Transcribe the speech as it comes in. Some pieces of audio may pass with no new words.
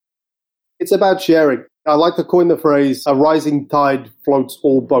It's about sharing. I like to coin the phrase, a rising tide floats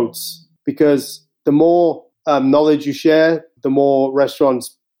all boats, because the more knowledge you share, the more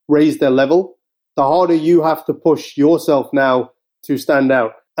restaurants raise their level, the harder you have to push yourself now to stand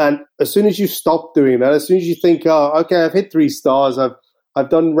out. And as soon as you stop doing that, as soon as you think, oh, okay, I've hit 3 stars, I've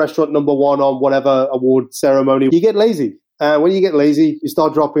done restaurant number 1 on whatever award ceremony, you get lazy. And when you get lazy, you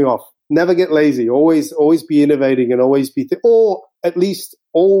start dropping off. Never get lazy. Always be innovating and always be, or at least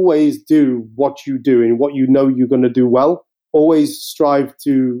always do what you do and what you know you're going to do well. Always strive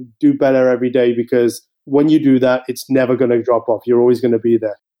to do better every day, because when you do that, it's never going to drop off. You're always going to be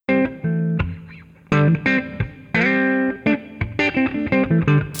there.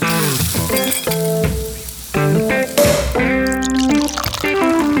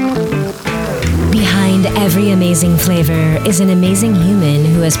 Behind every amazing flavor is an amazing human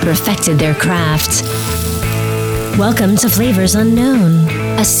who has perfected their craft. Welcome to Flavors Unknown,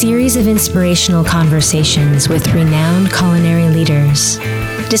 a series of inspirational conversations with renowned culinary leaders.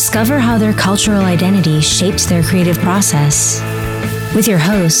 Discover how their cultural identity shapes their creative process. With your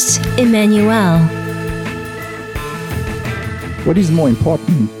host, Emmanuel. What is more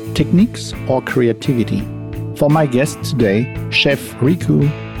important, techniques or creativity? For my guest today, Chef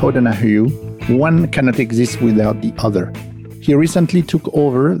Rikku O'Donnchü, one cannot exist without the other. He recently took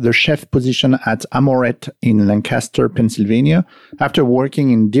over the chef position at Amoret in Lancaster, Pennsylvania, after working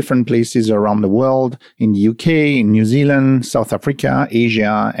in different places around the world, in the UK, in New Zealand, South Africa,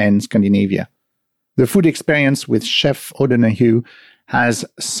 Asia, and Scandinavia. The food experience with Chef O'Donnchü has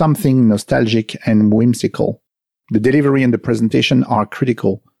something nostalgic and whimsical. The delivery and the presentation are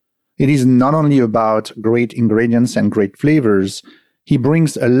critical. It is not only about great ingredients and great flavors. He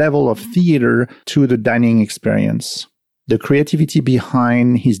brings a level of theater to the dining experience. The creativity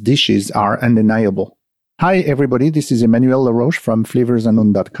behind his dishes are undeniable. Hi, everybody. This is Emmanuel Laroche from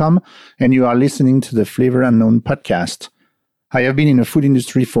FlavorsUnknown.com, and you are listening to the Flavor Unknown podcast. I have been in the food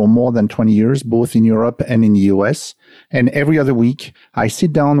industry for more than 20 years, both in Europe and in the US, and every other week, I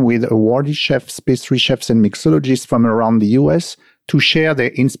sit down with awarded chefs, pastry chefs, and mixologists from around the US to share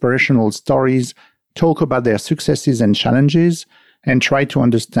their inspirational stories, talk about their successes and challenges, and try to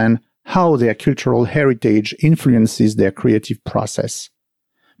understand how their cultural heritage influences their creative process.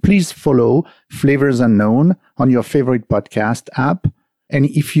 Please follow Flavors Unknown on your favorite podcast app. And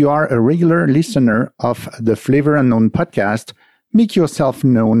if you are a regular listener of the Flavor Unknown podcast, make yourself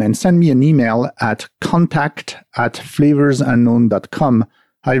known and send me an email at contact@flavorsunknown.com.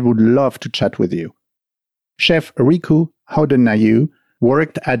 I would love to chat with you. Chef Rikku O'Donnchü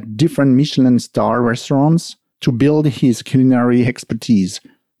worked at different Michelin star restaurants to build his culinary expertise,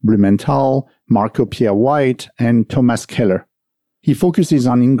 Blumenthal, Marco Pierre White, and Thomas Keller. He focuses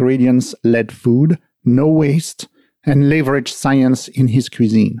on ingredients-led food, no waste, and leverage science in his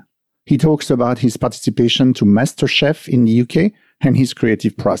cuisine. He talks about his participation to MasterChef in the UK and his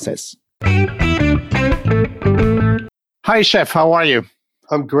creative process. Hi, Chef. How are you?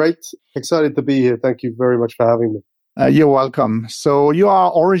 I'm great. Excited to be here. Thank you very much for having me. You're welcome. So you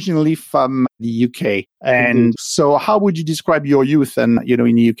are originally from the UK. And so how would you describe your youth in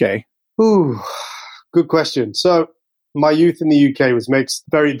the UK? Ooh, good question. So my youth in the UK was mixed,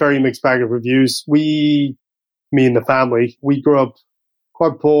 very, very mixed bag of reviews. Me and the family, we grew up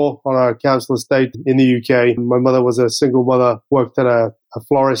quite poor on a council estate in the UK. My mother was a single mother, worked at a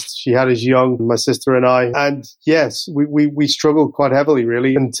florist. She had us young, my sister and I. And yes, we struggled quite heavily,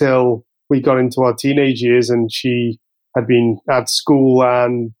 really, until we got into our teenage years, and she had been at school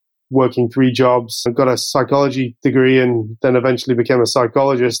and working 3 jobs, got a psychology degree, and then eventually became a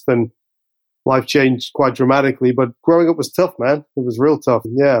psychologist. And life changed quite dramatically. But growing up was tough, man. It was real tough.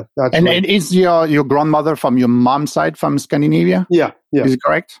 Yeah. And is your grandmother from your mom's side from Scandinavia? Yeah. Is it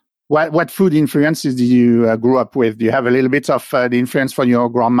correct? What food influences did you grow up with? Do you have a little bit of the influence from your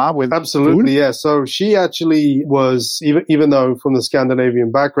grandma with Absolutely, food? yeah. So she actually was, even though from the Scandinavian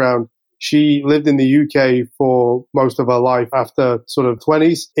background, she lived in the UK for most of her life after sort of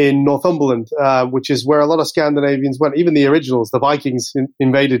 20s in Northumberland, which is where a lot of Scandinavians went. Even the originals, the Vikings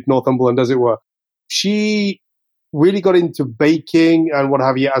invaded Northumberland, as it were. She really got into baking and what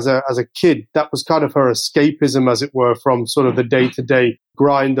have you as a kid. That was kind of her escapism, as it were, from sort of the day-to-day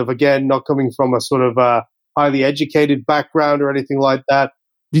grind of, again, not coming from a sort of highly educated background or anything like that.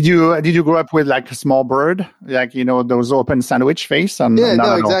 Did you grow up with like a small bird, like those open sandwich face? And Yeah, not no, at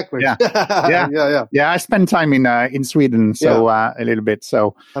all. exactly. Yeah, yeah, yeah. yeah. I spent time in Sweden, so a little bit.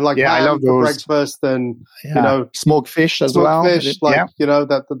 So And like yeah, I ham love for those. breakfast, and Smoked fish as smoked well. fish, like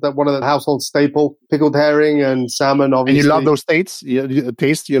that one of the household staple, pickled herring and salmon. Obviously, And you love those tastes.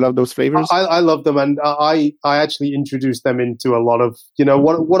 You love those flavors. I love them, and I actually introduced them into a lot of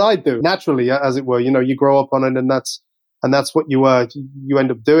what I do naturally, as it were. You grow up on it, and that's what you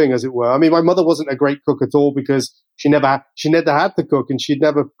end up doing, as it were. I mean, my mother wasn't a great cook at all because she never had to cook, and she'd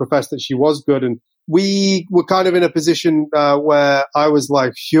never professed that she was good. And we were kind of in a position where I was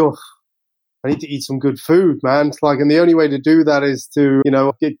like, phew, I need to eat some good food, man. It's like, and the only way to do that is to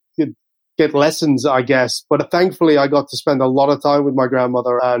get lessons, I guess. But thankfully, I got to spend a lot of time with my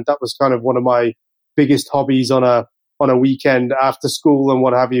grandmother, and that was kind of one of my biggest hobbies on a weekend after school and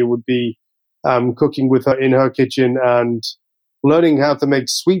what have you, would be cooking with her in her kitchen and learning how to make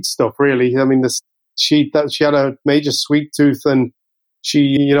sweet stuff. Really, I mean, she had a major sweet tooth, and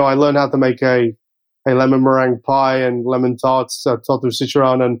I learned how to make a lemon meringue pie and lemon tarts, tarte au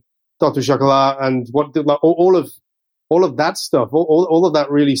citron and tarte au chocolat, and all of that stuff. All of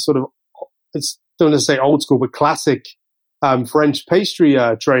that really sort of, it's don't want to say old school, but classic French pastry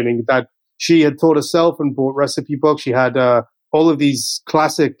training that she had taught herself and bought recipe books. She had all of these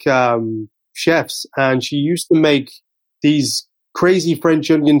classic chefs, and she used to make these crazy French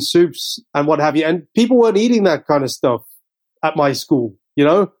onion soups and what have you. And people weren't eating that kind of stuff at my school.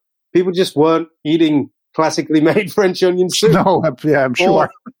 People just weren't eating classically made French onion soup. No, yeah, I'm sure.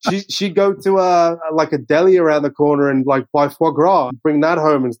 She'd go to a deli around the corner and like buy foie gras, and bring that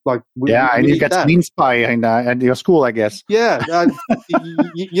home, and like and you get mince pie at your school, I guess. Yeah, and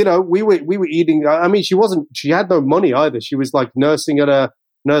we were eating. I mean, she had no money either. She was like nursing at a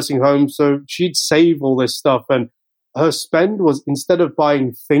nursing home, so she'd save all this stuff, and her spend was, instead of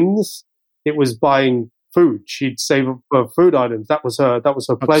buying things, it was buying food. She'd save up for food items. That was her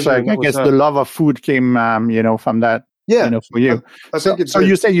pleasure. I guess the love of food came, from that. Yeah, for you. I think it's so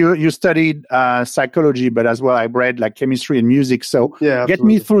you say you studied psychology, but as well, I read like chemistry and music. So yeah, get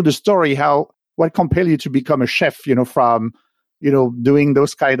me through the story. What compelled you to become a chef? From doing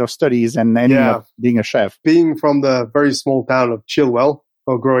those kind of studies and ending up being a chef. Being from the very small town of Chilwell,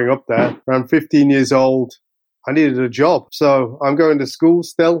 or growing up there, around 15 years old, I needed a job. So I'm going to school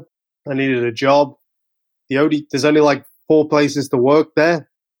still. I needed a job. There's only like 4 places to work there.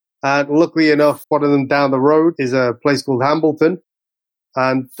 And luckily enough, one of them down the road is a place called Hambleton,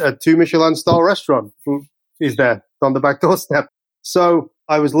 and a 2 Michelin star restaurant is there on the back doorstep. So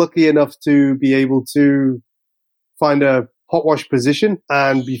I was lucky enough to be able to find a hot wash position.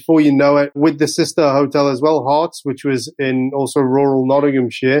 And before you know it, with the sister hotel as well, Hearts, which was in also rural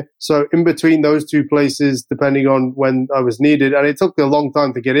Nottinghamshire. So in between those 2 places, depending on when I was needed, and it took me a long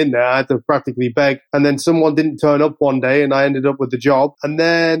time to get in there. I had to practically beg. And then someone didn't turn up one day, and I ended up with the job. And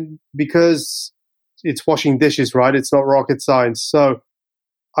then, because it's washing dishes, right? It's not rocket science. So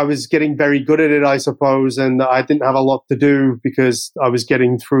I was getting very good at it, I suppose. And I didn't have a lot to do because I was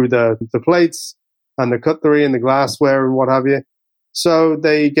getting through the plates and the cutlery and the glassware and what have you. So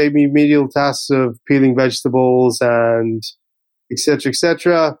they gave me menial tasks of peeling vegetables and et cetera, et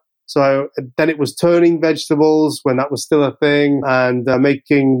cetera. So then it was turning vegetables when that was still a thing, and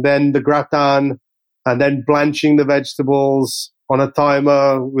making then the gratin, and then blanching the vegetables on a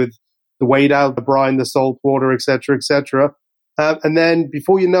timer with the weighed out, the brine, the salt water, et cetera, et cetera. And then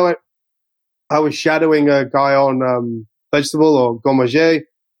before you know it, I was shadowing a guy on vegetable or gourmet.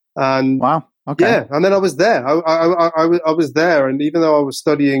 And wow. Okay. Yeah, and then I was there. I was there, and even though I was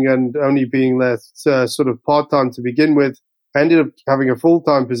studying and only being there sort of part-time to begin with, I ended up having a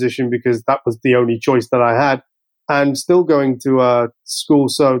full-time position because that was the only choice that I had, and still going to school.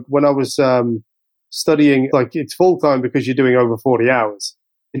 So when I was studying, like, it's full-time because you're doing over 40 hours.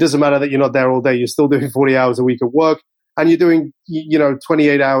 It doesn't matter that you're not there all day. You're still doing 40 hours a week at work, and you're doing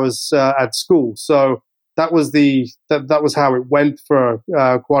 28 hours at school. So that was how it went for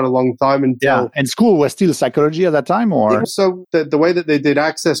quite a long time. Until, and school was still psychology at that time, or so the way that they did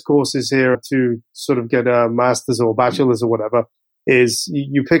access courses here to sort of get a master's or bachelor's or whatever is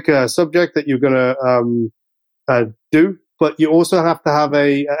you pick a subject that you're going to do, but you also have to have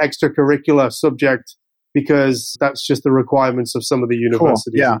a extracurricular subject because that's just the requirements of some of the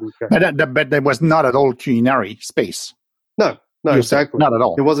universities. Cool. Yeah, but there was not at all culinary space. No, exactly, not at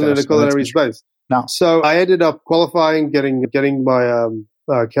all. It wasn't in a culinary space. No. So I ended up qualifying, getting my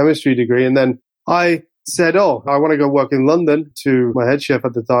chemistry degree, and then I said, "Oh, I want to go work in London." To my head chef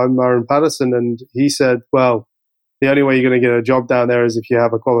at the time, Myron Patterson, and he said, "Well, the only way you're going to get a job down there is if you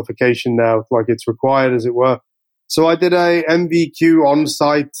have a qualification now, like it's required, as it were." So I did a MVQ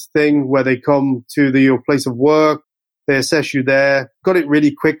on-site thing where they come to your place of work. They assess you there. Got it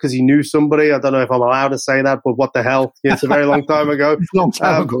really quick because he knew somebody. I don't know if I'm allowed to say that, but what the hell? It's a very long time ago. It's a long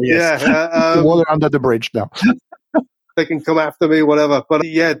time ago, yes. Yeah. The water under the bridge now. They can come after me, whatever. But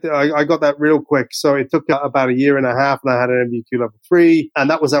yeah, I got that real quick. So it took about a year and a half, and I had an MVQ level 3. And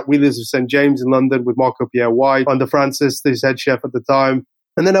that was at Wheelers of St. James in London with Marco Pierre White under Francis, his head chef at the time.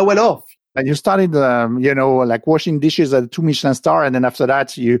 And then I went off. And you started, like washing dishes at 2 Michelin star, and then after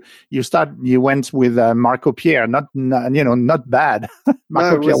that, you went with Marco Pierre. Not bad.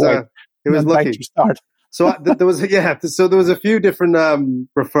 Marco Pierre White. It was lucky to start. So there was a few different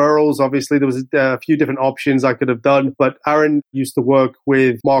referrals. Obviously, there was a few different options I could have done. But Aaron used to work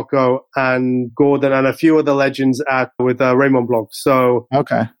with Marco and Gordon and a few other legends with Raymond Blanc. So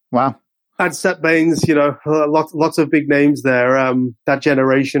okay, wow. And Seth Baines, lots of big names there, that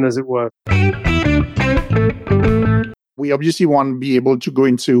generation, as it were. We obviously won't be able to go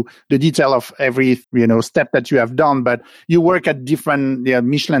into the detail of every, step that you have done, but you work at different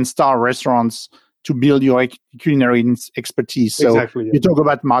Michelin star restaurants to build your culinary expertise. So exactly, yeah. You talk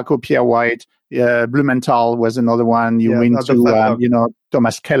about Marco Pierre White, Blumenthal was another one. You went to,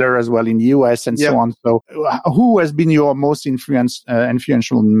 Thomas Keller as well in the US and so on. So who has been your most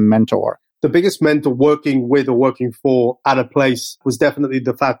influential mentor? The biggest mentor working with or working for at a place was definitely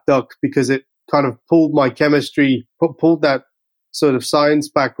the Fat Duck, because it kind of pulled my chemistry, pulled that sort of science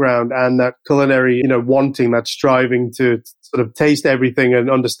background and that culinary, wanting, that striving to sort of taste everything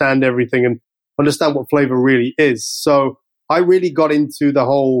and understand everything and understand what flavor really is. So I really got into the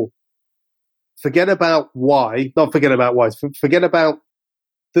whole forget about the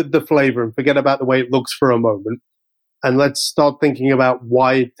flavor and forget about the way it looks for a moment. And let's start thinking about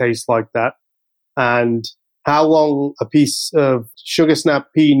why it tastes like that and how long a piece of sugar snap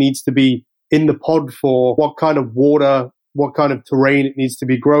pea needs to be in the pod for, what kind of water, what kind of terrain it needs to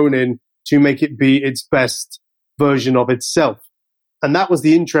be grown in to make it be its best version of itself. And that was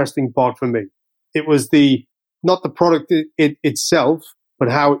the interesting part for me. It was not the product itself, but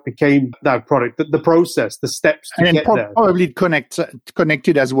how it became that product, the process, the steps to get there. Probably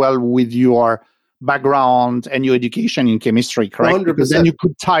connected as well with your background and your education in chemistry, correct? 100%. Because then you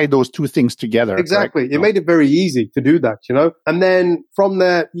could tie those two things together. Exactly. Correct? It made it very easy to do that, And then from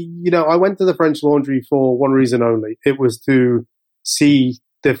there, I went to the French Laundry for one reason only. It was to see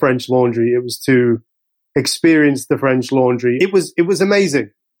the French Laundry. It was to experience the French Laundry. It was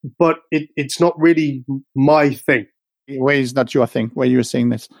amazing, but it's not really my thing. Why is not your thing? Why are you saying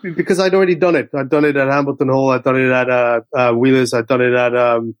this? Because I'd already done it. I'd done it at Hamilton Hall. I'd done it at Wheelers. I'd done it at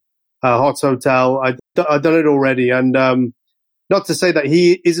Hot's Hotel. I'd done it already. And not to say that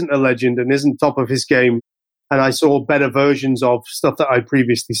he isn't a legend and isn't top of his game. And I saw better versions of stuff that I'd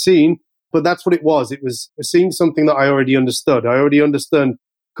previously seen. But that's what it was. It was seeing something that I already understood. I already understood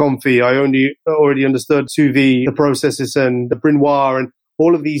confit. I already understood sous vide, the processes and the brunoise and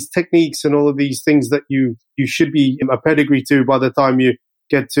all of these techniques and all of these things that you should be a pedigree to by the time you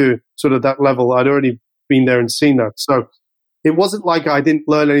get to sort of that level. I'd already been there and seen that. So it wasn't like I didn't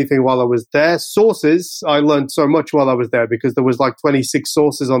learn anything while I was there. Sauces, I learned so much while I was there because there was like 26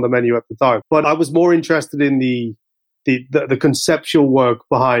 sauces on the menu at the time. But I was more interested in the conceptual work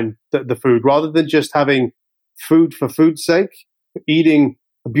behind the food rather than just having food for food's sake, eating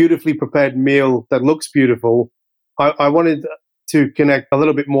a beautifully prepared meal that looks beautiful. I wanted to connect a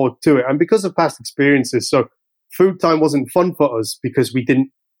little bit more to it. And because of past experiences, so food time wasn't fun for us because we didn't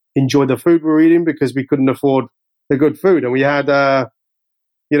enjoy the food we were eating because we couldn't afford the good food. And we had,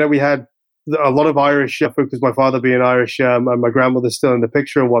 we had a lot of Irish food because my father being Irish and my grandmother's still in the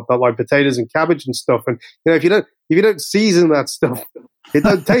picture and whatnot, like potatoes and cabbage and stuff. And, if you don't season that stuff, it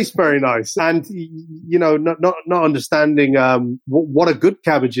doesn't taste very nice. And, not understanding what a good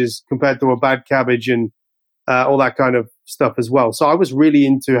cabbage is compared to a bad cabbage and all that kind of stuff as well. So I was really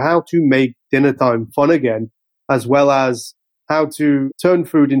into how to make dinner time fun again, as well as how to turn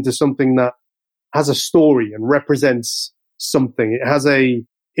food into something that has a story and represents something.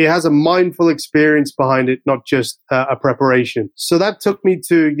 It has a mindful experience behind it, not just a preparation. So that took me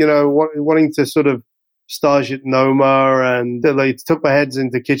to, wanting to sort of stage at Noma, and they took my heads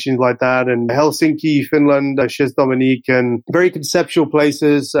into kitchens like that, and Helsinki, Finland, Chez Dominique, and very conceptual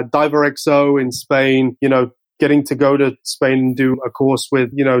places, Diverexo in Spain, getting to go to Spain and do a course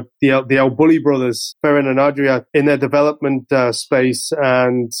with, the El Bulli brothers, Ferran and Adria, in their development space,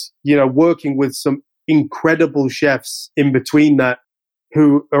 and, working with some incredible chefs in between that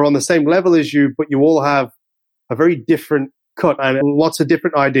who are on the same level as you, but you all have a very different cut and lots of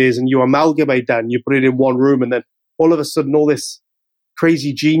different ideas, and you amalgamate that and you put it in one room, and then all of a sudden all this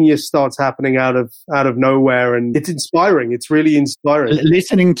crazy genius starts happening out of nowhere, and it's inspiring. It's really inspiring.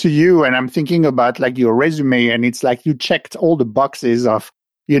 Listening to you, and I'm thinking about like your resume, and it's like you checked all the boxes of,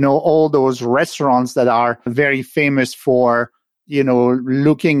 all those restaurants that are very famous for,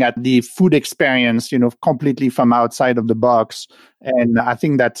 looking at the food experience, completely from outside of the box. And I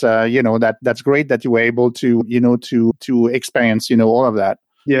think that, that's great that you were able to, to experience, all of that.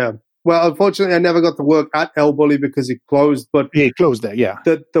 Yeah. Well, unfortunately, I never got to work at El Bulli because it closed. But it closed there, yeah.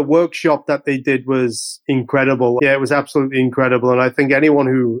 The workshop that they did was incredible. Yeah, it was absolutely incredible. And I think anyone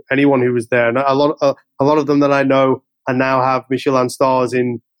who was there, and a lot of them that I know, and now have Michelin stars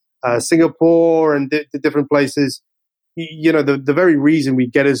in Singapore and different places. The very reason we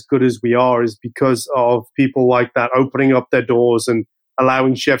get as good as we are is because of people like that opening up their doors and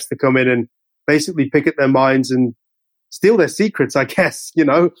allowing chefs to come in and basically pick at their minds and steal their secrets, I guess,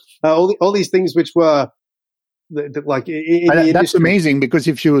 all these things which were like in the industry. That's amazing, because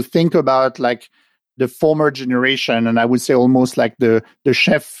if you think about like the former generation, and I would say almost like the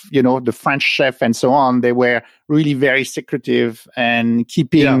chef, the French chef and so on, they were really very secretive and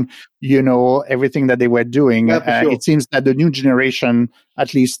keeping, everything that they were doing. Yeah, sure. It seems that the new generation,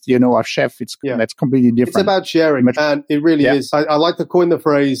 at least, of chef, that's completely different. It's about sharing, and it really is. I like to coin the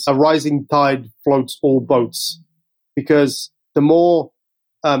phrase, a rising tide floats all boats. Because the more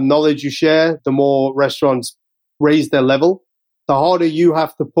knowledge you share, the more restaurants raise their level, the harder you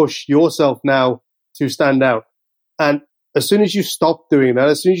have to push yourself now to stand out. And as soon as you stop doing that,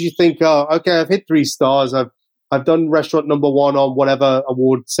 as soon as you think, oh, okay, I've hit 3 stars, I've done restaurant number 1 on whatever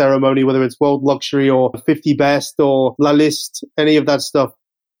award ceremony, whether it's World Luxury or 50 Best or La Liste, any of that stuff,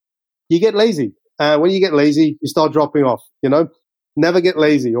 you get lazy. When you get lazy, you start dropping off, Never get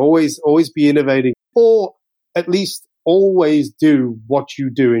lazy. Always be innovating. Or at least always do what you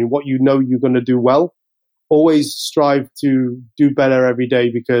do and what you're going to do well. Always strive to do better every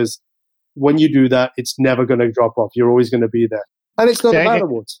day, because when you do that, it's never going to drop off. You're always going to be there. And it's not about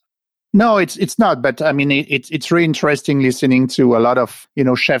awards. No, it's not. But I mean, it's really interesting listening to a lot of,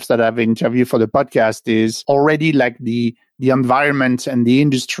 chefs that I've interviewed for the podcast. Is already like the environment and the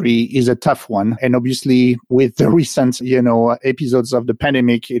industry is a tough one. And obviously with the recent, episodes of the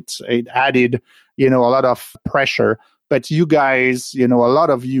pandemic, it added, a lot of pressure. But you guys, a lot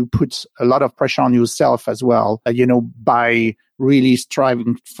of you put a lot of pressure on yourself as well, by really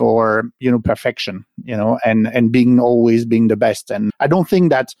striving for, perfection, and always being the best. And I don't think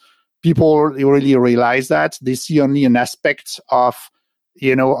that people really realize that. They see only an aspect of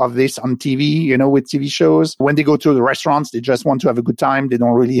this on TV, with TV shows. When they go to the restaurants, they just want to have a good time. They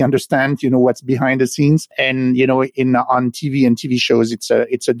don't really understand, what's behind the scenes. And, on TV and TV shows, it's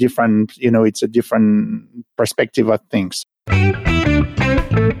a different, it's a different perspective of things.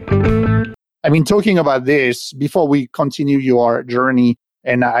 I mean, talking about this, before we continue your journey,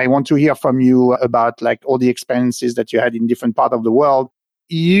 and I want to hear from you about like all the experiences that you had in different parts of the world.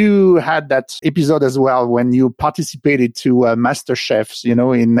 You had that episode as well when you participated to Master Chefs, in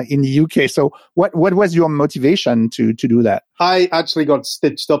the UK. So what was your motivation to do that? I actually got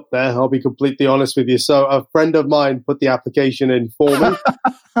stitched up there. I'll be completely honest with you. So a friend of mine put the application in for me,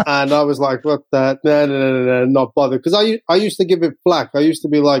 and I was like, "What the? No, not bothered." Because I used to give it flack. I used to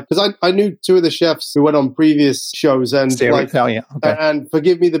be like, because I knew 2 of the chefs who went on previous shows, and and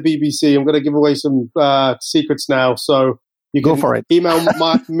forgive me, the BBC. I'm going to give away some secrets now. So. You can go for it. Email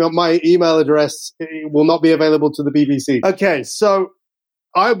my email address. It will not be available to the BBC. Okay, so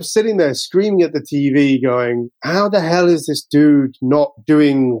I'm sitting there screaming at the TV going, how the hell is this dude not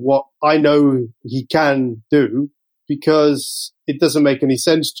doing what I know he can do? Because it doesn't make any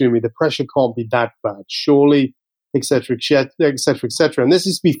sense to me. The pressure can't be that bad, surely, et cetera, et cetera, et cetera. And this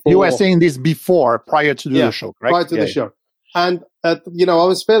is before. You were saying this prior to the show, right? Prior to the show. And, I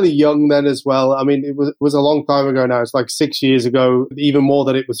was fairly young then as well. I mean, it was a long time ago now. It's like 6 years ago, even more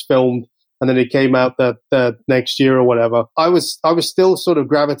that it was filmed. And then it came out the next year or whatever. I was still sort of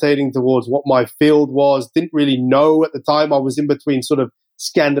gravitating towards what my field was. Didn't really know at the time. I was in between sort of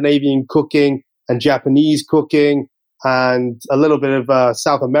Scandinavian cooking and Japanese cooking and a little bit of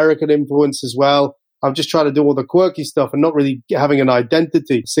South American influence as well. I'm just trying to do all the quirky stuff and not really having an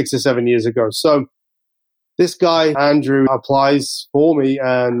identity 6 or 7 years ago. So this guy, Andrew, applies for me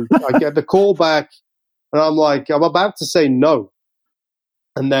and I get the call back and I'm like, I'm about to say no.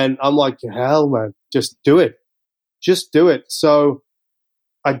 And then I'm like, hell, man, just do it. Just do it. So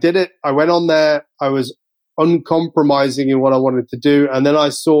I did it. I went on there. I was uncompromising in what I wanted to do. And then I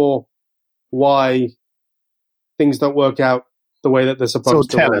saw why things don't work out the way that they're supposed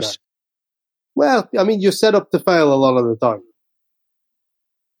to work out. Well, I mean, you're set up to fail a lot of the time.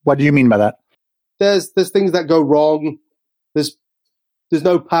 What do you mean by that? There's things that go wrong. There's there's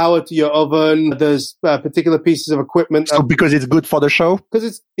no power to your oven. There's particular pieces of equipment. So because it's good for the show?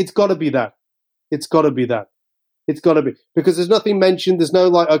 Because it's got to be that. It's got to be that. It's got to be, because there's nothing mentioned. There's no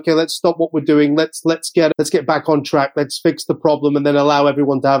like, okay, let's stop what we're doing. Let's get back on track. Let's fix the problem and then allow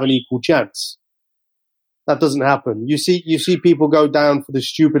everyone to have an equal chance. That doesn't happen. You see people go down for the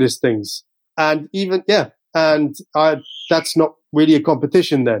stupidest things, and that's not really a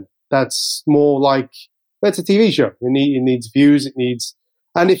competition. Then that's more like, it's a TV show. It needs views.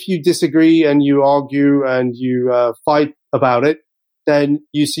 And if you disagree and you argue and you fight about it, then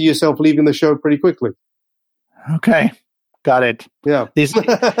you see yourself leaving the show pretty quickly. Okay, got it. Yeah.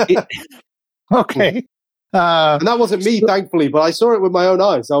 Okay. And that wasn't me, thankfully, but I saw it with my own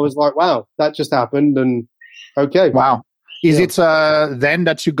eyes. I was like, wow, that just happened. And okay. Wow. Is it then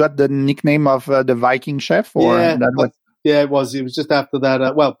that you got the nickname of the Viking chef? Or yeah, it was. It was just after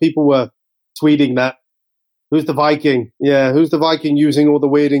that. People were tweeting that. Who's the Viking? Yeah, who's the Viking using all the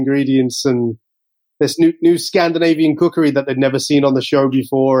weird ingredients and this new Scandinavian cookery that they'd never seen on the show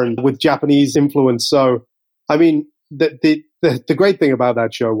before and with Japanese influence. So, I mean, the great thing about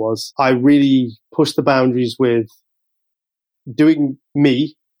that show was I really pushed the boundaries with doing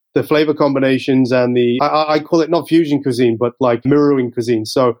the flavor combinations and I call it not fusion cuisine, but like mirroring cuisine.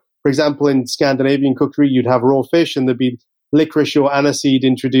 So, for example, in Scandinavian cookery, you'd have raw fish and there'd be licorice or aniseed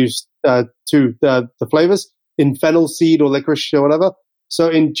introduced to the flavors in fennel seed or licorice or whatever. So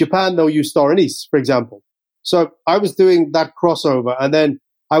in Japan, they'll use star anise, for example. So I was doing that crossover, and then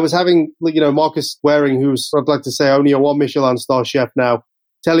I was having, Marcus Waring, who's, I'd like to say, only a 1 Michelin star chef now,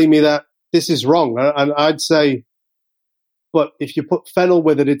 telling me that this is wrong. And I'd say, but if you put fennel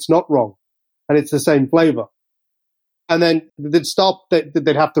with it, it's not wrong. And it's the same flavor. And then they'd stop,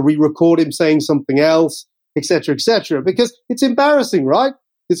 they'd have to re-record him saying something else, et cetera, because it's embarrassing, right?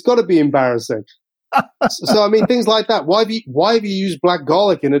 It's got to be embarrassing. So, I mean, things like that. Why have you used black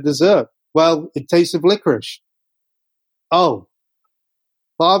garlic in a dessert? Well, it tastes of licorice. Oh.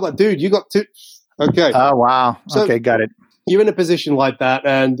 Well, I'm like, dude, you got two. Okay. Oh, wow. So okay, got it. You're in a position like that,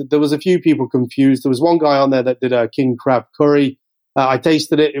 and there was a few people confused. There was one guy on there that did a king crab curry. I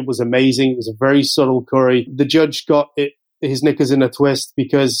tasted it. It was amazing. It was a very subtle curry. The judge got his knickers in a twist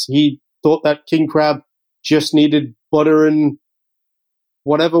because he thought that king crab just needed butter and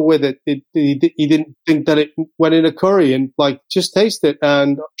whatever with it. He didn't think that it went in a curry, and like, just taste it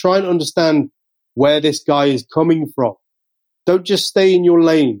and try and understand where this guy is coming from. Don't just stay in your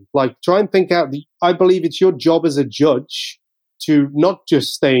lane. Like, try and think out. I believe it's your job as a judge to not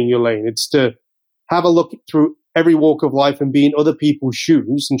just stay in your lane. It's to have a look through every walk of life and be in other people's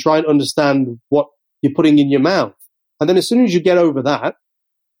shoes and try and understand what you're putting in your mouth. And then as soon as you get over that,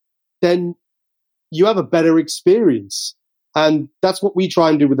 then you have a better experience. And that's what we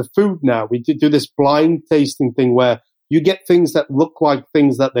try and do with the food now. We do this blind tasting thing where you get things that look like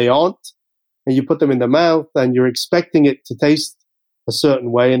things that they aren't, and you put them in the mouth and you're expecting it to taste a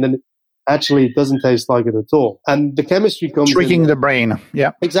certain way, and then actually it doesn't taste like it at all. And the chemistry comes tricking the brain.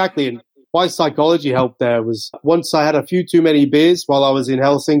 Yeah, exactly. And why psychology helped there was once I had a few too many beers while I was in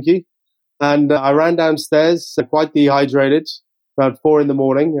Helsinki, and I ran downstairs quite dehydrated around 4 a.m.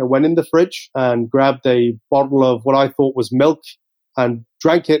 I went in the fridge and grabbed a bottle of what I thought was milk and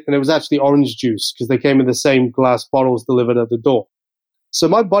drank it, and it was actually orange juice because they came in the same glass bottles delivered at the door. So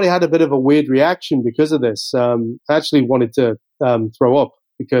my body had a bit of a weird reaction because of this. I actually wanted to throw up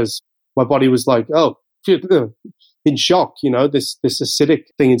because my body was like, oh, in shock, this acidic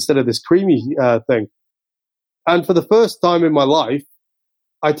thing instead of this creamy thing. And for the first time in my life,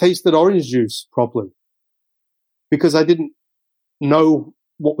 I tasted orange juice properly because I didn't know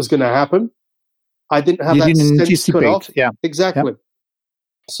what was going to happen. I didn't have that sense cut off. Yeah, exactly. Yeah.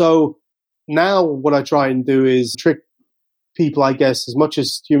 So now what I try and do is trick people, I guess, as much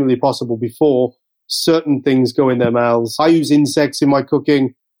as humanly possible before certain things go in their mouths. I use insects in my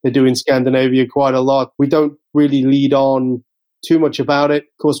cooking. They do in Scandinavia quite a lot. We don't really lead on too much about it.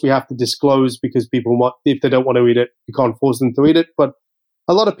 Of course, we have to disclose because people might, if they don't want to eat it, you can't force them to eat it. But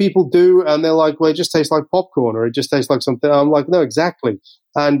a lot of people do, and they're like, well, it just tastes like popcorn, or it just tastes like something. I'm like, no, exactly.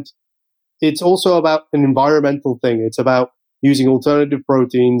 And it's also about an environmental thing. It's about using alternative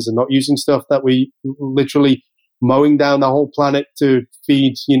proteins and not using stuff that we literally mowing down the whole planet to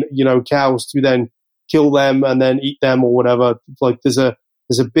feed, cows to then kill them and then eat them or whatever. Like there's a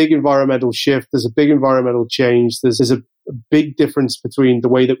big environmental shift. There's a big environmental change. There's a big difference between the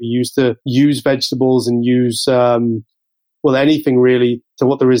way that we used to use vegetables and use, anything really, to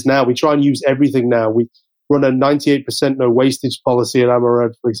what there is now. We try and use everything now. We run a 98% no wastage policy at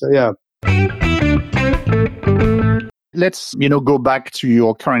Amaret, for example. Yeah. Let's, go back to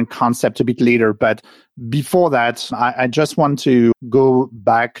your current concept a bit later. But before that, I just want to go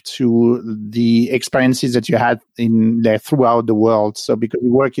back to the experiences that you had throughout the world. So because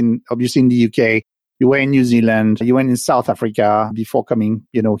you work obviously in the UK, you were in New Zealand, you went in South Africa before coming,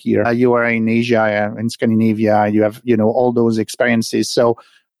 here. You were in Asia, in Scandinavia, you have, all those experiences. So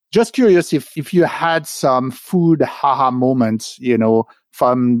just curious if you had some food haha moments,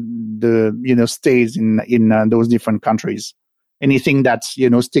 from the, stays in those different countries. Anything that's,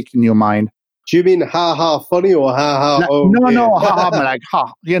 stick in your mind. Do you mean ha ha funny or ha ha? No, ha ha, like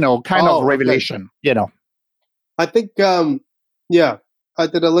ha, kind of revelation, okay. I think, I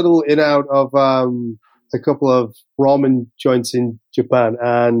did a little in out of a couple of ramen joints in Japan,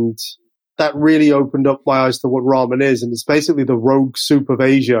 and that really opened up my eyes to what ramen is. And it's basically the rogue soup of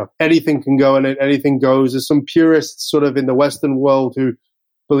Asia. Anything can go in it, anything goes. There's some purists sort of in the Western world who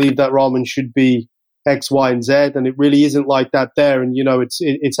believe that ramen should be X, Y, and Z, and it really isn't like that there. And,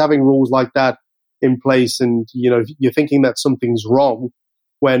 it's having rules like that in place, and, you're thinking that something's wrong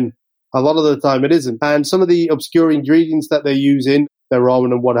when a lot of the time it isn't. And some of the obscure ingredients that they use in their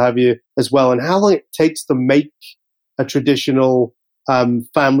ramen and what have you as well, and how long it takes to make a traditional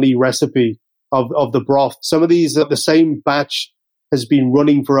family recipe of the broth. Some of these, the same batch has been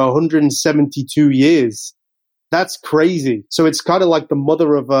running for 172 years. That's crazy. So it's kind of like the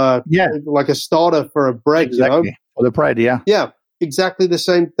mother of like a starter for a bread, exactly. For the bread, yeah. Yeah, exactly the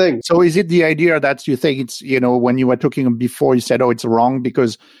same thing. So is it the idea that you think it's, when you were talking before, you said, it's wrong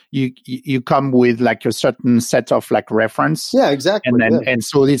because you come with like a certain set of like reference. Yeah, exactly. And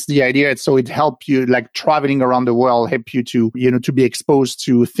so it's the idea. So it helped you, like traveling around the world, help you to, to be exposed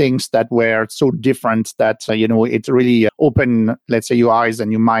to things that were so different that, it really opened, let's say, your eyes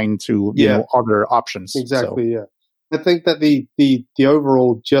and your mind to, other options. Exactly, yeah. I think that the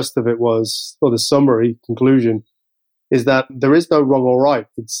overall gist of it was, or the summary conclusion, is that there is no wrong or right.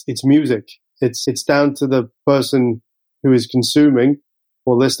 It's music. It's down to the person who is consuming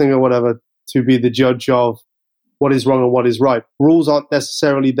or listening or whatever to be the judge of what is wrong and what is right. Rules aren't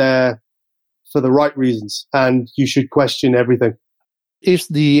necessarily there for the right reasons, and you should question everything. If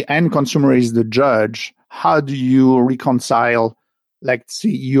the end consumer is the judge, how do you reconcile, like,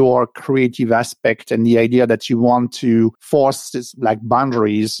 see, your creative aspect and the idea that you want to force this, like,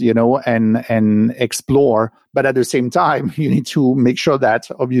 boundaries, and explore, but at the same time, you need to make sure that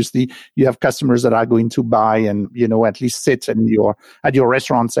obviously you have customers that are going to buy and, at least sit at your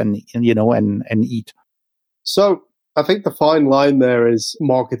restaurants and eat. So I think the fine line there is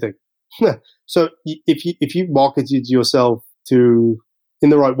marketing. So if you marketed yourself in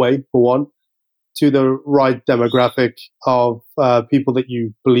the right way, for one, to the right demographic of people that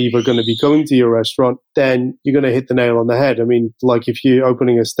you believe are going to be coming to your restaurant, then you're going to hit the nail on the head. I mean, like if you're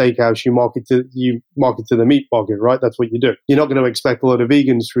opening a steakhouse, you market to the meat market, right? That's what you do. You're not going to expect a lot of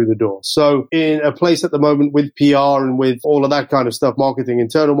vegans through the door. So in a place at the moment with PR and with all of that kind of stuff, marketing,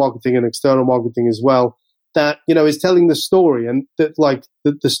 internal marketing and external marketing as well, that, is telling the story, and that like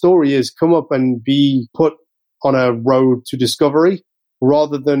the story is come up and be put on a road to discovery,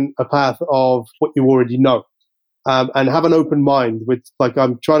 rather than a path of what you already know. And have an open mind with, like,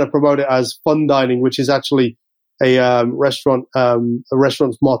 I'm trying to promote it as fun dining, which is actually a restaurant's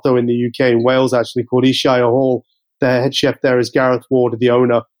motto in the UK, in Wales, actually, called Eastshire Hall. The head chef there is Gareth Ward, the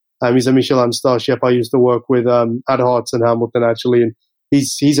owner. He's a Michelin star chef. I used to work with at Hearts in Hamilton, actually, and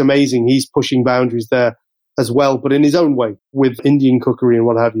he's amazing. He's pushing boundaries there as well, but in his own way, with Indian cookery and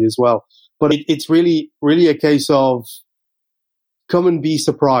what have you as well. But it's really, really a case of come and be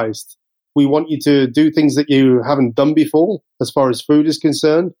surprised. We want you to do things that you haven't done before as far as food is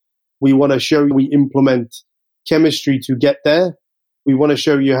concerned. We want to show you we implement chemistry to get there. We want to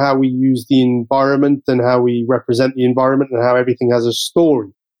show you how we use the environment and how we represent the environment and how everything has a story.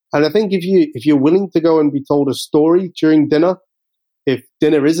 And I think if you're willing to go and be told a story during dinner, if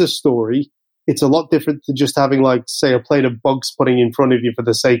dinner is a story, it's a lot different to just having, like, say, a plate of bugs pudding in front of you for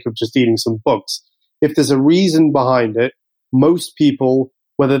the sake of just eating some bugs. If there's a reason behind it, most people,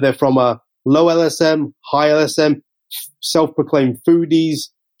 whether they're from a low LSM, high LSM, self-proclaimed foodies,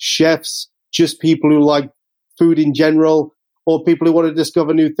 chefs, just people who like food in general, or people who want to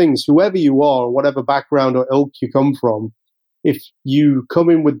discover new things, whoever you are, whatever background or ilk you come from, if you come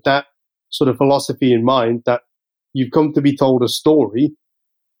in with that sort of philosophy in mind, that you've come to be told a story,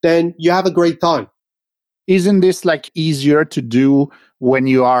 then you have a great time. Isn't this like easier to do when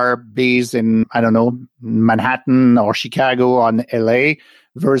you are based in, I don't know, Manhattan or Chicago or LA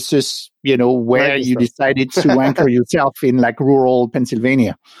versus, where Lancaster. You decided to anchor yourself in like rural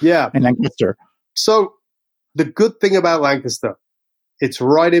Pennsylvania? Yeah. And Lancaster. So the good thing about Lancaster, it's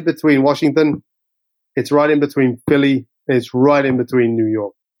right in between Washington It's right in between Philly. It's right in between New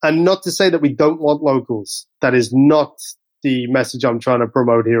York. And not to say that we don't want locals. That is not the message I'm trying to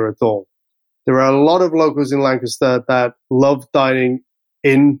promote here at all. There are a lot of locals in Lancaster that love dining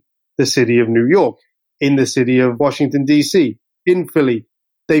in the city of New York, in the city of Washington, D.C., in Philly.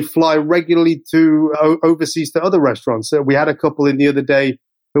 They fly regularly to overseas to other restaurants. We had a couple in the other day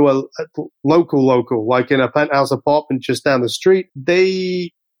who are local, like in a penthouse apartment just down the street.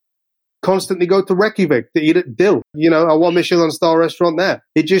 They constantly go to Reykjavik to eat at Dill, a 1 Michelin star restaurant there.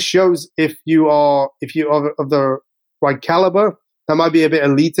 It just shows if you are of the right caliber. That might be a bit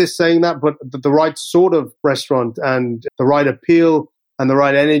elitist saying that, but the right sort of restaurant and the right appeal and the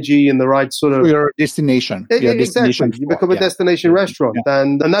right energy and the right sort of... Your destination. Exactly. You become a destination restaurant. Yeah.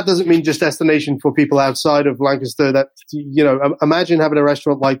 And that doesn't mean just destination for people outside of Lancaster. That, imagine having a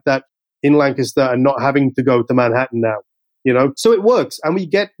restaurant like that in Lancaster and not having to go to Manhattan now, So it works. And we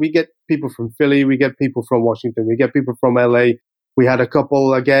get people from Philly. We get people from Washington. We get people from LA. We had a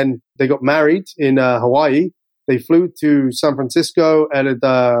couple, again, they got married in Hawaii. They flew to San Francisco, added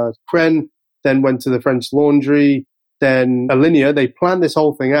Cren, then went to the French Laundry, then Alinea. They planned this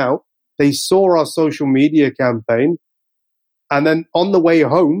whole thing out. They saw our social media campaign. And then on the way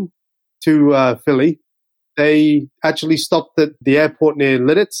home to Philly, they actually stopped at the airport near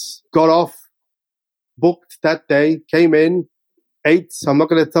Lidditz, got off, booked that day, came in, ate. I'm not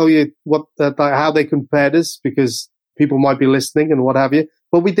going to tell you how they compared us because people might be listening and what have you.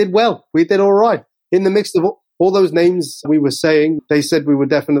 But we did well. We did all right. In the mix of all those names we were saying, they said we were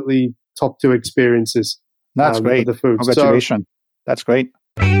definitely top 2 experiences. That's great. The food. Congratulations. That's great.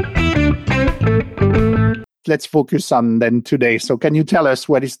 Let's focus on then today. So can you tell us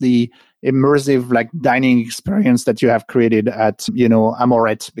what is the immersive dining experience that you have created at,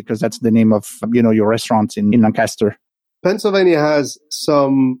 Amoret, because that's the name of, your restaurant in Lancaster? Pennsylvania has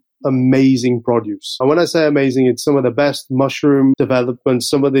some amazing produce. And when I say amazing, it's some of the best mushroom development,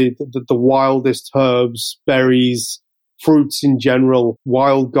 some of the wildest herbs, berries, fruits in general,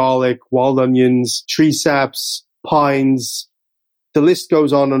 wild garlic, wild onions, tree saps, pines. The list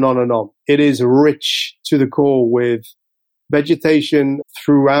goes on and on and on. It is rich to the core with vegetation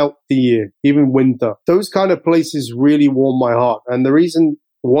throughout the year, even winter. Those kind of places really warm my heart. And the reason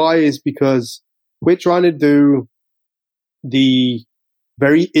why is because we're trying to do the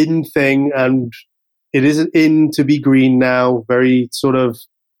very in thing, and it isn't in to be green now. Very sort of,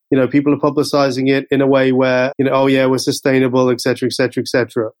 people are publicizing it in a way where, oh yeah, we're sustainable, et cetera, et cetera, et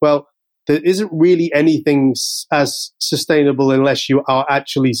cetera. Well, there isn't really anything as sustainable unless you are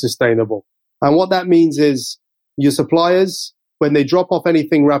actually sustainable. And what that means is your suppliers, when they drop off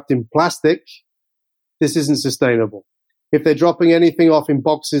anything wrapped in plastic, this isn't sustainable. If they're dropping anything off in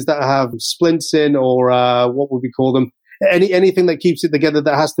boxes that have splints in or what would we call them? Anything that keeps it together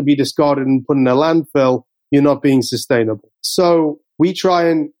that has to be discarded and put in a landfill, you're not being sustainable. So we try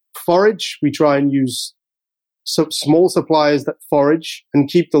and forage. We try and use some small suppliers that forage and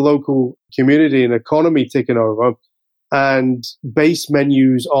keep the local community and economy ticking over and base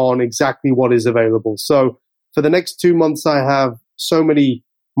menus on exactly what is available. So for the next 2 months, I have so many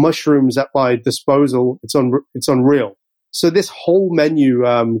mushrooms at my disposal. It's unreal. So this whole menu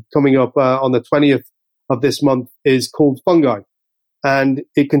coming up on the 20th of this month is called Fungi. And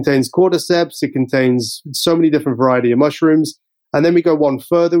it contains cordyceps. It contains so many different variety of mushrooms. And then we go one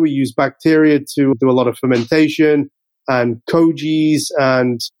further. We use bacteria to do a lot of fermentation and kojis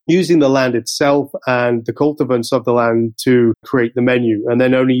and using the land itself and the cultivants of the land to create the menu. And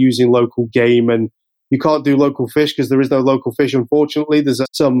then only using local game. And you can't do local fish because there is no local fish, unfortunately. There's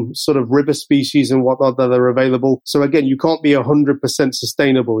some sort of river species and whatnot that are available. So again, you can't be 100%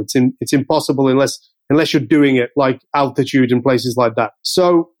 sustainable. It's impossible unless you're doing it like altitude and places like that.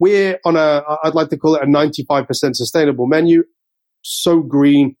 So we're on I'd like to call it a 95% sustainable menu. So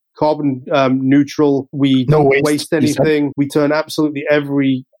green, carbon neutral. We don't waste anything. We turn absolutely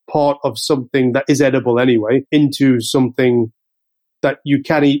every part of something that is edible anyway into something that you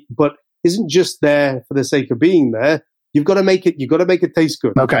can eat, but isn't just there for the sake of being there. You've got to make it taste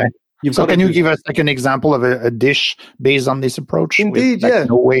good. Okay. So can you give us an example of a dish based on this approach? Indeed, with,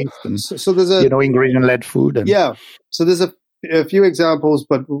 no waste and so there's ingredient-led food. Yeah. So there's a few examples,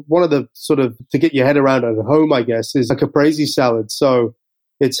 but one of the sort of to get your head around at home, I guess, is a caprese salad. So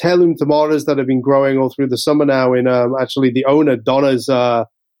it's heirloom tomatoes that have been growing all through the summer now in actually the owner, Donna's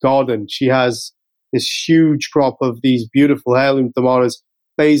garden. She has this huge crop of these beautiful heirloom tomatoes,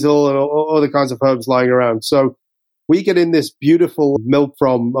 basil and all other kinds of herbs lying around. So we get in this beautiful milk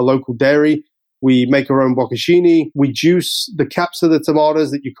from a local dairy. We make our own bocconcini. We juice the caps of the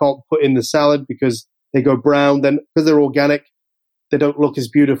tomatoes that you can't put in the salad because they go brown. Then because they're organic, they don't look as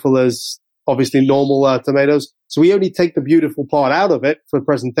beautiful as obviously normal tomatoes. So we only take the beautiful part out of it for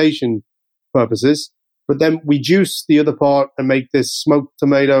presentation purposes. But then we juice the other part and make this smoked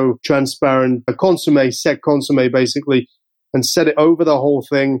tomato transparent, a consommé, sec consommé basically, and set it over the whole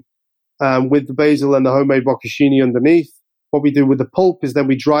thing with the basil and the homemade bocconcini underneath. What we do with the pulp is then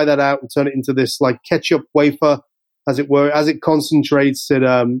we dry that out and turn it into this like ketchup wafer, as it were. As it concentrates,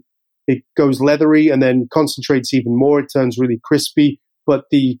 it goes leathery and then concentrates even more. It turns really crispy. But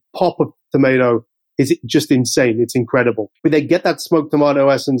the pop of tomato is just insane. It's incredible. We then get that smoked tomato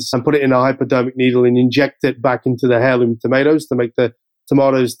essence and put it in a hypodermic needle and inject it back into the heirloom tomatoes to make the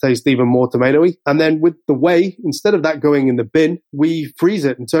tomatoes taste even more tomatoey. And then with the whey, instead of that going in the bin, we freeze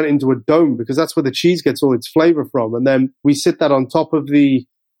it and turn it into a dome because that's where the cheese gets all its flavor from. And then we sit that on top of the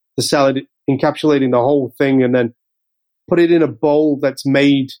salad, encapsulating the whole thing, and then put it in a bowl that's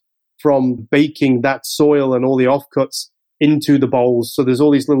made from baking that soil and all the offcuts into the bowls. So there's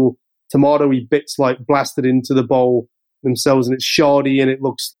all these little tomatoey bits like blasted into the bowl themselves, and it's shardy and it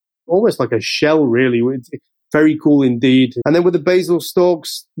looks almost like a shell, really. It's very cool indeed. And then with the basil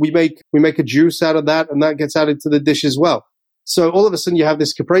stalks, we make a juice out of that, and that gets added to the dish as well. So all of a sudden you have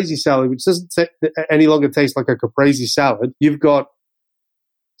this caprese salad, which doesn't any longer taste like a caprese salad. You've got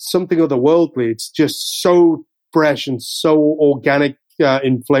something otherworldly. It's just so fresh and so organic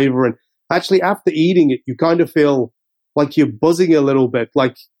in flavor. And actually, after eating it, you kind of feel like you're buzzing a little bit,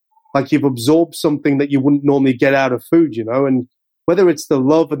 like you've absorbed something that you wouldn't normally get out of food, you know. And whether it's the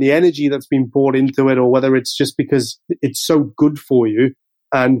love and the energy that's been poured into it, or whether it's just because it's so good for you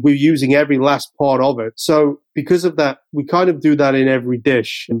and we're using every last part of it. So because of that, we kind of do that in every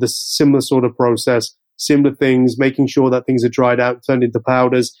dish, and the similar sort of process, similar things, making sure that things are dried out, turned into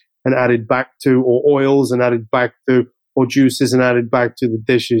powders and added back to, or oils and added back to, or juices and added back to the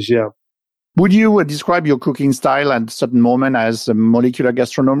dishes. Yeah. Would you describe your cooking style at a certain moment as molecular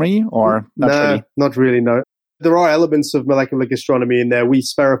gastronomy, or not really? Not really, no. There are elements of molecular gastronomy in there. We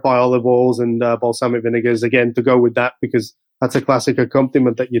sphärify olive oils and balsamic vinegars, again, to go with that, because that's a classic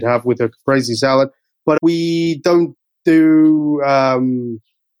accompaniment that you'd have with a caprese salad. But we don't do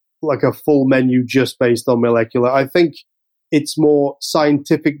like a full menu just based on molecular. I think it's more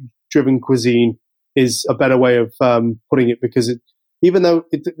scientific-driven cuisine is a better way of putting it, because even though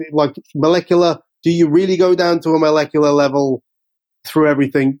like molecular, do you really go down to a molecular level through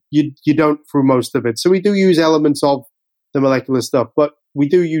everything? You don't through most of it. So we do use elements of the molecular stuff, but we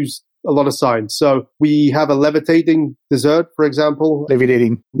do use a lot of science. So we have a levitating dessert, for example.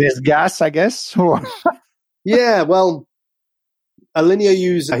 Levitating. There's gas, I guess. Yeah, well, Alinea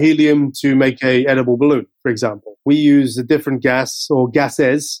use helium to make a edible balloon, for example. We use a different gas or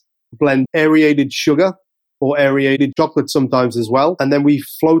gases, blend aerated sugar or aerated chocolate sometimes as well. And then we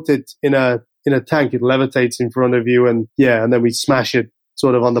float it in a tank. It levitates in front of you, and then we smash it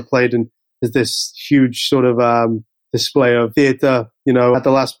sort of on the plate, and there's this huge sort of display of theater, you know, at the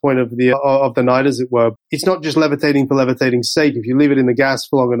last point of the night, as it were. It's not just levitating for levitating's sake. If you leave it in the gas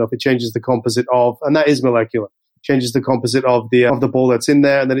for long enough, it changes the composite of, and that is molecular, changes the composite of the ball that's in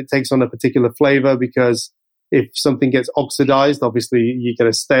there, and then it takes on a particular flavor, because if something gets oxidized, obviously you get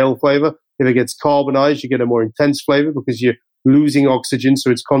a stale flavor. If it gets carbonized, you get a more intense flavor, because you're losing oxygen,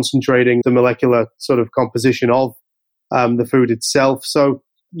 so it's concentrating the molecular sort of composition of the food itself. So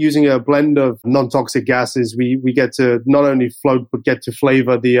using a blend of non-toxic gases, we get to not only float but get to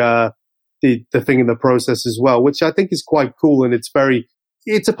flavor the thing in the process as well, which I think is quite cool. And it's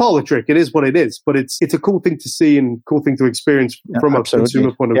a parlor trick. It is what it is, but it's a cool thing to see and cool thing to experience from a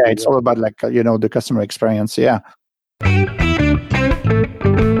consumer point of view. Yeah, it's all about the customer experience. Yeah.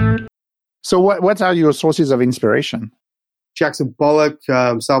 So what are your sources of inspiration? Jackson Pollock,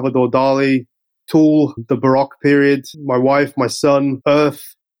 Salvador Dali, Tool, the Baroque period, my wife, my son,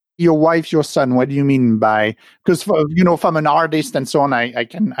 Earth. Your wife, your son, what do you mean by, because from an artist and so on, I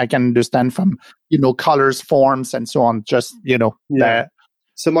can understand from, colors, forms and so on, just, that.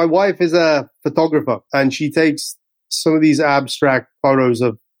 So my wife is a photographer, and she takes some of these abstract photos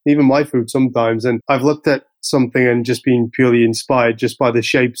of even my food sometimes. And I've looked at something and just been purely inspired just by the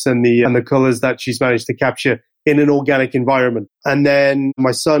shapes and the colors that she's managed to capture in an organic environment. And then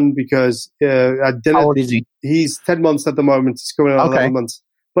my son, because at dinner, how old is he? He's 10 months at the moment. He's going on 11 months.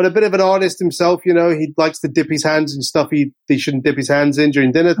 But a bit of an artist himself, he likes to dip his hands in stuff he shouldn't dip his hands in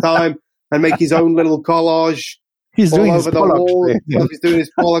during dinner time and make his own little collage. He's all doing over the wall. Yeah. He's doing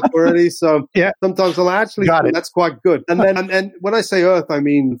his Pollock already. So sometimes I'll actually think that's quite good. And then, and when I say Earth, I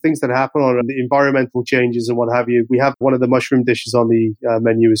mean things that happen on the environmental changes and what have you. We have one of the mushroom dishes on the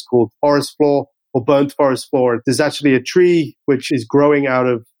menu is called forest floor or burnt forest floor. There's actually a tree which is growing out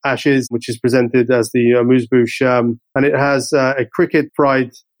of ashes, which is presented as the amuse-bouche, and it has a cricket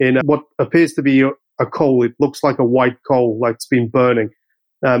fried in what appears to be a coal. It looks like a white coal, like it's been burning.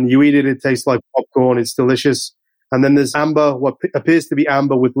 You eat it, it tastes like popcorn. It's delicious. And then there's amber, what appears to be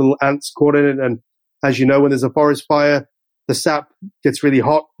amber with little ants caught in it. And as you know, when there's a forest fire, the sap gets really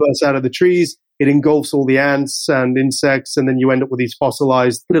hot, bursts out of the trees. It engulfs all the ants and insects, and then you end up with these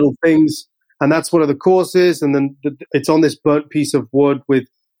fossilized little things. And that's one of the courses. And then it's on this burnt piece of wood with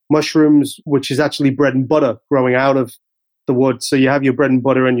mushrooms, which is actually bread and butter growing out of the wood. So you have your bread and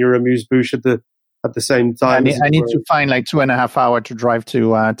butter and your amuse-bouche at the same time. I need to find like 2.5 hours to drive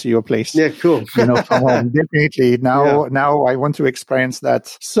to your place. Yeah, cool. From home. Definitely. Now I want to experience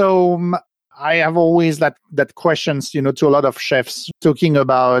that. So I have always that questions, to a lot of chefs talking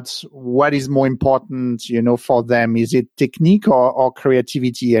about what is more important, for them. Is it technique or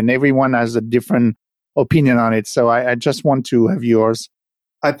creativity? And everyone has a different opinion on it. So I just want to have yours.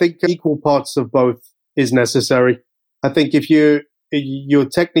 I think equal parts of both is necessary. I think if you're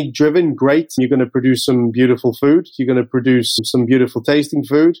technique driven, great. You're going to produce some beautiful food. You're going to produce some beautiful tasting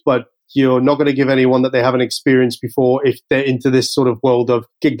food, but you're not going to give anyone that they haven't experienced before if they're into this sort of world of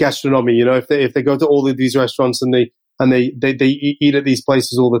gastronomy. If they go to all of these restaurants and they eat at these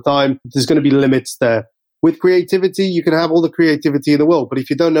places all the time, there's going to be limits there. With creativity, you can have all the creativity in the world, but if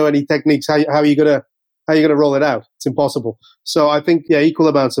you don't know any techniques, how are you going to roll it out? It's impossible. So I think, equal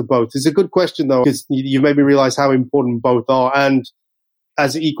amounts of both. It's a good question though, because you made me realize how important both are, and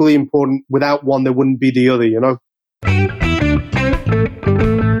as equally important, without one, there wouldn't be the other,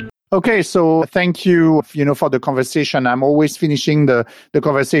 Okay, so thank you, for the conversation. I'm always finishing the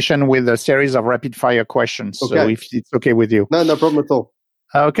conversation with a series of rapid fire questions. Okay. So if it's okay with you. No problem at all.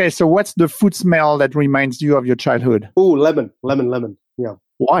 Okay, so what's the food smell that reminds you of your childhood? Oh, lemon. Yeah.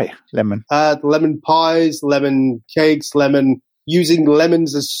 Why lemon? Lemon pies, lemon cakes, using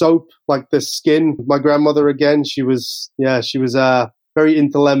lemons as soap, like the skin. My grandmother, again, she was very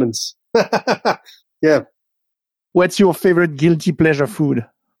into lemons. Yeah. What's your favorite guilty pleasure food?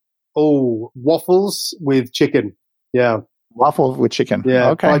 Oh, waffles with chicken. Yeah. Waffles with chicken. Yeah.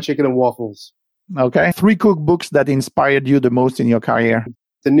 Okay. Fried chicken and waffles. Okay. 3 cookbooks that inspired you the most in your career.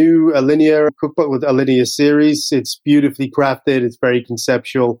 The new Alinea cookbook with Alinea series. It's beautifully crafted. It's very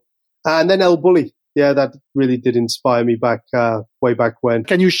conceptual. And then El Bulli. Yeah, that really did inspire me way back when.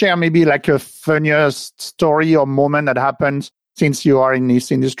 Can you share maybe like a funniest story or moment that happened since you are in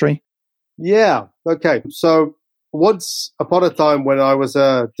this industry? Yeah. Okay. So once upon a time when I was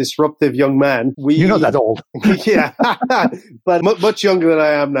a disruptive young man, you're not that old. Yeah, but much younger than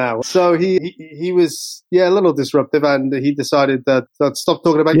I am now. So he was, a little disruptive, and he decided that stop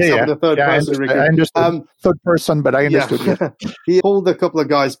talking about yourself in the third person. I understood. Third person, but I understood. Yeah. He pulled a couple of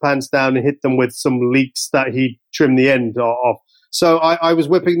guys' pants down and hit them with some leeks that he trimmed the end off. So I was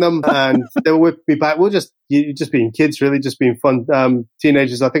whipping them, and they were whipping me back. We're just being kids, really, just being fun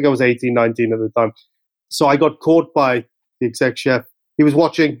teenagers. I think I was 18, 19 at the time. So I got caught by the exec chef. He was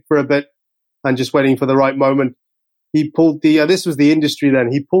watching for a bit and just waiting for the right moment. He pulled this was the industry then.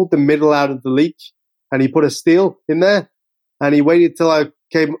 He pulled the middle out of the leek and he put a steel in there, and he waited till I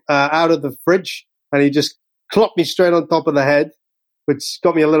came out of the fridge, and he just clocked me straight on top of the head, which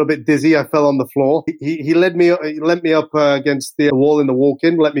got me a little bit dizzy. I fell on the floor. He led me up against the wall in the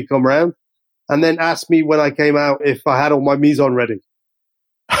walk-in, let me come round, and then asked me when I came out if I had all my mise en ready.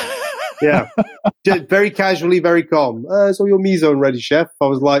 Yeah, just very casually, very calm. So your mise en ready, chef? I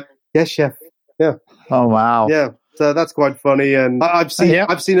was like, yes, chef. Yeah. Oh wow. Yeah. So that's quite funny, and I've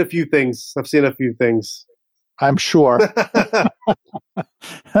seen a few things. I'm sure.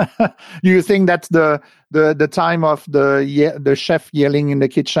 You think that's the time of the chef yelling in the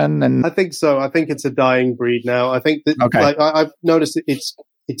kitchen? And I think so. I think it's a dying breed now. I think that I've noticed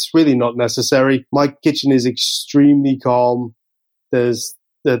it's really not necessary. My kitchen is extremely calm. There's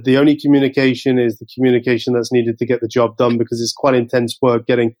the only communication is the communication that's needed to get the job done, because it's quite intense work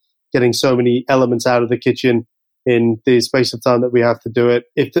getting so many elements out of the kitchen in the space of time that we have to do it.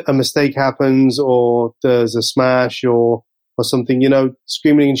 If a mistake happens or there's a smash or something,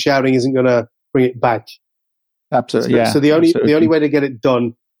 screaming and shouting isn't going to bring it back. Absolutely. So the only way to get it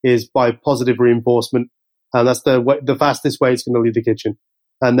done is by positive reinforcement, and that's the fastest way it's going to leave the kitchen.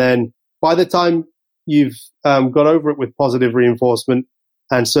 And then by the time you've got over it with positive reinforcement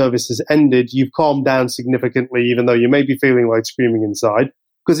and service has ended, you've calmed down significantly, even though you may be feeling like screaming inside,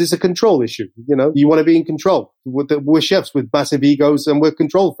 because it's a control issue. You want to be in control. We're chefs with massive egos, and we're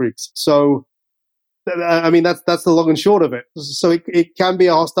control freaks. So, I mean, that's the long and short of it. So it can be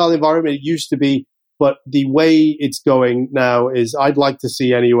a hostile environment. It used to be But the way it's going now is I'd like to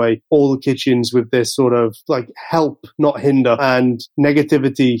see anyway, all the kitchens with this sort of like help, not hinder, and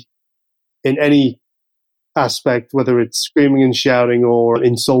negativity in any aspect, whether it's screaming and shouting or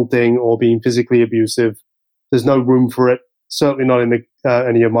insulting or being physically abusive. There's no room for it. Certainly not in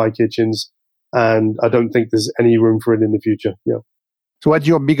any of my kitchens. And I don't think there's any room for it in the future. Yeah. So what's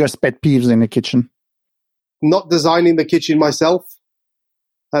your biggest pet peeves in the kitchen? Not designing the kitchen myself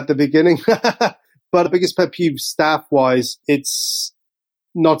at the beginning. But the biggest pet peeve staff-wise, it's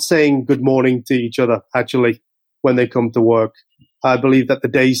not saying good morning to each other, actually, when they come to work. I believe that the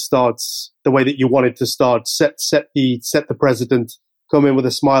day starts the way that you want it to start. Set the precedent. Come in with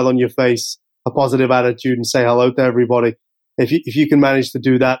a smile on your face, a positive attitude, and say hello to everybody. If you can manage to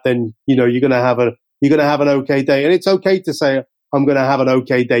do that, then you're gonna have an okay day. And it's okay to say I'm gonna have an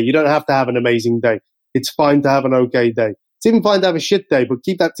okay day. You don't have to have an amazing day. It's fine to have an okay day. It's even fine to have a shit day, but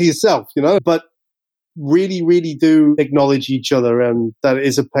keep that to yourself, But really, really do acknowledge each other. And that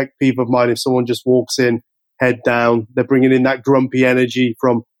is a pet peeve of mine. If someone just walks in, head down, they're bringing in that grumpy energy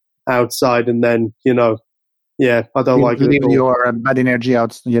from outside. And then, I don't like it. Leave your bad energy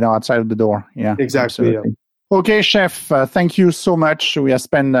outside of the door. Yeah, exactly. Yeah. Okay, Chef, thank you so much. We have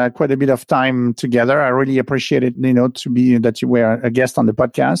spent quite a bit of time together. I really appreciate it, that you were a guest on the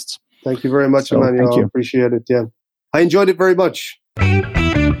podcast. Thank you very much, Emmanuel. Thank you. I appreciate it. Yeah. I enjoyed it very much.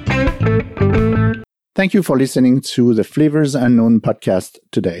 Thank you for listening to the Flavors Unknown podcast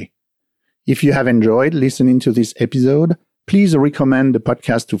today. If you have enjoyed listening to this episode, please recommend the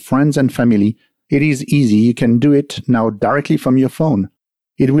podcast to friends and family. It is easy. You can do it now directly from your phone.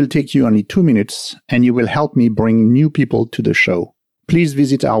 It will take you only 2 minutes, and you will help me bring new people to the show. Please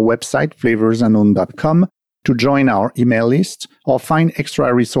visit our website, flavorsunknown.com, to join our email list or find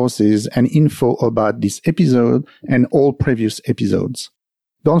extra resources and info about this episode and all previous episodes.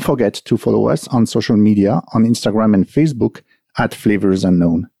 Don't forget to follow us on social media on Instagram and Facebook at Flavors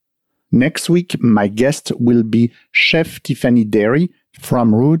Unknown. Next week, my guest will be Chef Tiffany Derry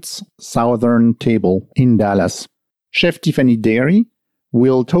from Roots Southern Table in Dallas. Chef Tiffany Derry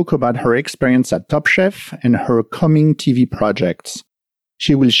will talk about her experience at Top Chef and her coming TV projects.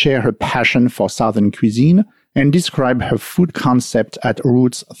 She will share her passion for Southern cuisine and describe her food concept at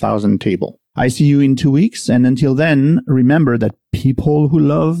Roots Southern Table. I see you in 2 weeks, and until then, remember that people who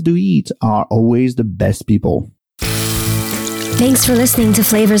love to eat are always the best people. Thanks for listening to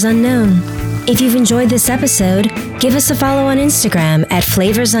Flavors Unknown. If you've enjoyed this episode, give us a follow on Instagram at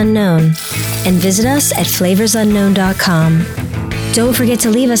Flavors Unknown and visit us at flavorsunknown.com. Don't forget to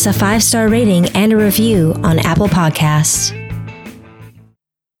leave us a 5-star rating and a review on Apple Podcasts.